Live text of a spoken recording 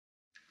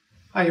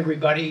Hi,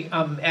 everybody.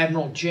 I'm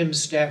Admiral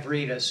James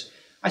Stavridis.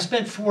 I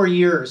spent 4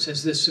 years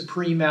as the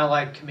Supreme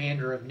Allied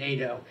Commander of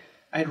NATO.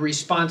 I had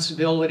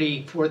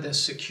responsibility for the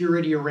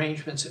security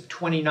arrangements of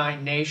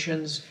 29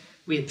 nations.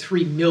 We had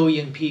 3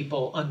 million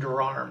people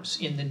under arms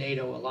in the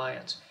NATO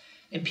alliance.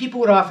 And people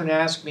would often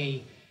ask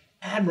me,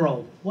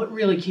 Admiral, what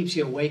really keeps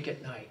you awake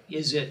at night?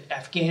 Is it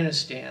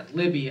Afghanistan,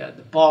 Libya,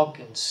 the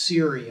Balkans,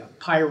 Syria,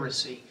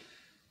 piracy?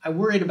 I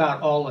worried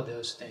about all of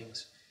those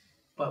things.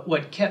 But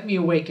what kept me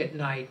awake at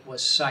night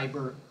was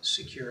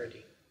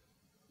cybersecurity.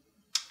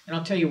 And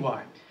I'll tell you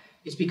why.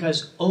 It's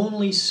because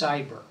only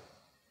cyber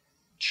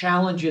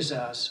challenges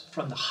us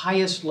from the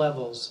highest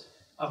levels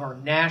of our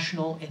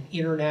national and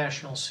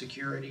international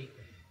security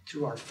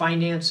through our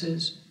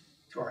finances,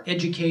 through our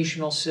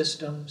educational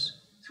systems,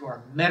 through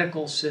our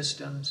medical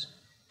systems,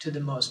 to the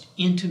most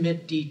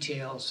intimate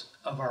details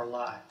of our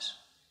lives.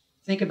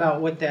 Think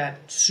about what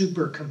that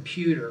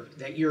supercomputer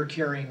that you're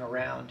carrying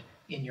around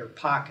in your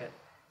pocket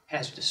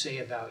has to say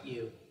about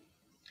you.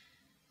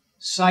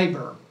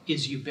 Cyber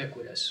is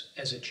ubiquitous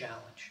as a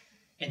challenge.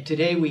 And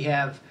today we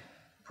have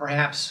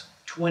perhaps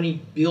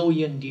 20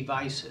 billion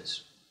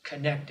devices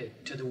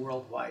connected to the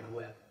World Wide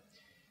Web.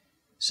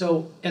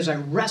 So as I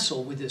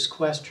wrestle with this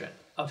question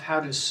of how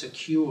to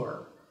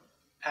secure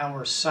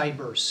our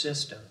cyber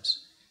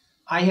systems,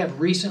 I have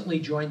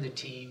recently joined the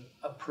team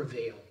of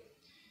PreVeil.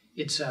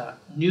 It's a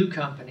new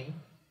company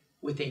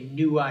with a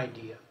new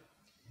idea,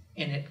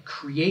 and it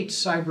creates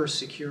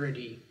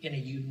cybersecurity in a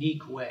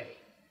unique way.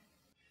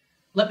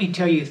 Let me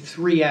tell you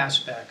 3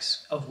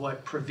 aspects of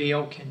what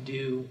PreVeil can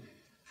do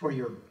for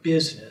your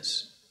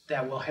business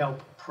that will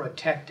help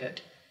protect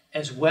it,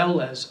 as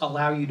well as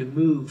allow you to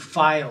move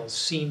files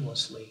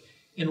seamlessly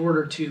in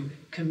order to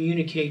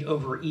communicate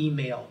over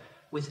email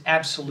with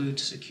absolute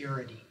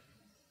security.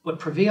 What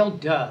PreVeil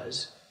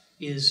does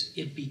is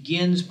it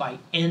begins by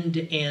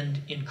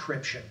end-to-end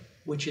encryption,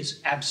 which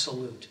is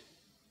absolute.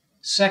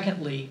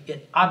 Secondly,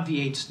 it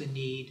obviates the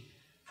need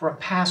for a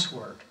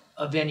password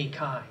of any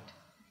kind.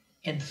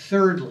 And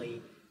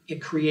thirdly,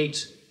 it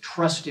creates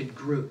trusted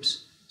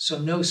groups, so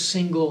no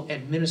single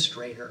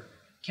administrator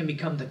can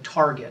become the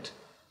target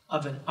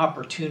of an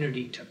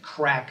opportunity to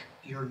crack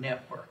your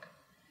network.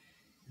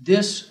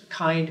 This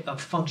kind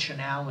of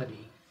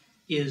functionality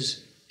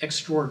is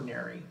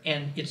extraordinary,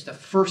 and it's the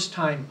first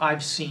time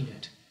I've seen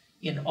it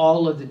in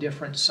all of the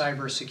different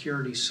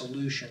cybersecurity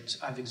solutions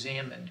I've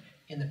examined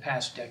in the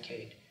past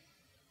decade.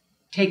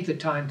 Take the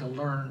time to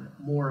learn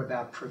more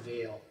about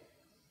PreVeil.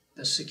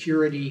 The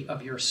security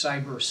of your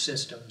cyber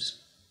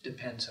systems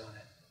depends on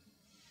it.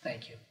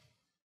 Thank you.